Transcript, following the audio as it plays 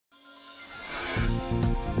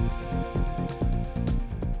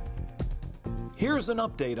Here's an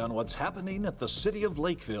update on what's happening at the City of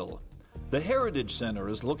Lakeville. The Heritage Center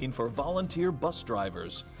is looking for volunteer bus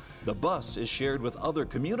drivers. The bus is shared with other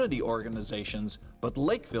community organizations, but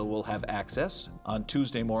Lakeville will have access on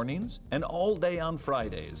Tuesday mornings and all day on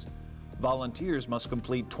Fridays. Volunteers must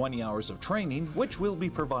complete 20 hours of training, which will be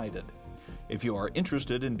provided. If you are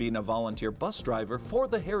interested in being a volunteer bus driver for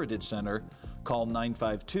the Heritage Center, call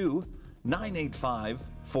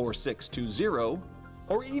 952-985-4620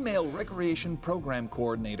 or email Recreation Program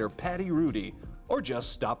Coordinator Patty Rudy, or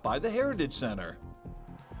just stop by the Heritage Center.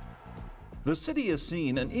 The city has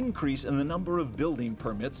seen an increase in the number of building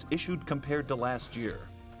permits issued compared to last year.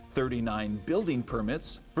 39 building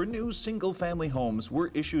permits for new single-family homes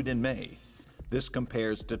were issued in May. This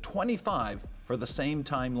compares to 25 for the same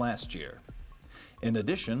time last year. In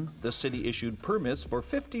addition, the city issued permits for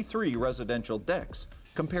 53 residential decks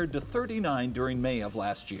compared to 39 during May of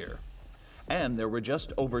last year. And there were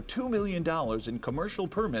just over $2 million in commercial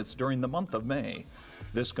permits during the month of May.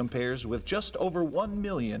 This compares with just over $1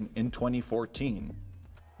 million in 2014.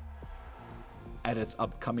 At its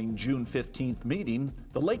upcoming June 15th meeting,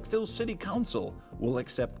 the Lakeville City Council will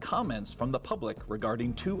accept comments from the public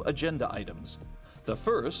regarding 2 agenda items. The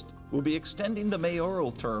first will be extending the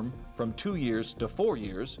mayoral term from 2 years to 4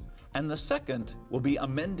 years, and the second will be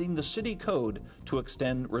amending the city code to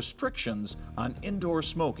extend restrictions on indoor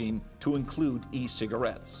smoking to include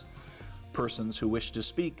e-cigarettes. Persons who wish to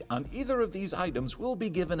speak on either of these items will be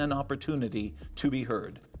given an opportunity to be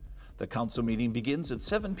heard. The council meeting begins at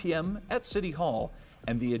 7 p.m. at City Hall,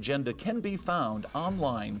 and the agenda can be found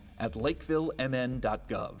online at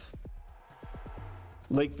lakevillemn.gov.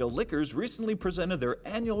 Lakeville Liquors recently presented their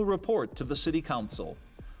annual report to the City Council.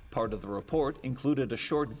 Part of the report included a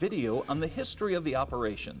short video on the history of the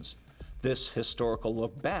operations. This historical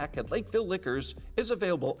look back at Lakeville Liquors is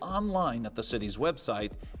available online at the city's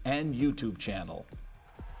website and YouTube channel.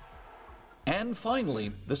 And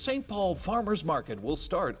finally, the St. Paul Farmers Market will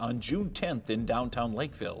start on June 10th in downtown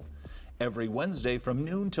Lakeville. Every Wednesday from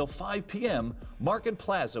noon till 5 p.m., Market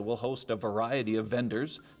Plaza will host a variety of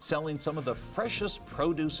vendors selling some of the freshest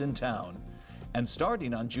produce in town. And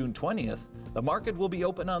starting on June 20th, the market will be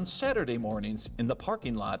open on Saturday mornings in the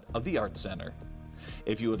parking lot of the Art Center.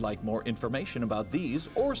 If you would like more information about these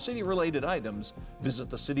or city-related items, visit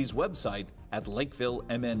the city's website at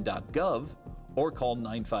lakevillemn.gov or call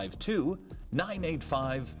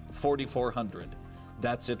 952-985-4400.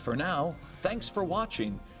 That's it for now. Thanks for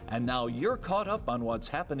watching, and now you're caught up on what's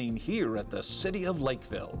happening here at the City of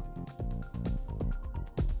Lakeville.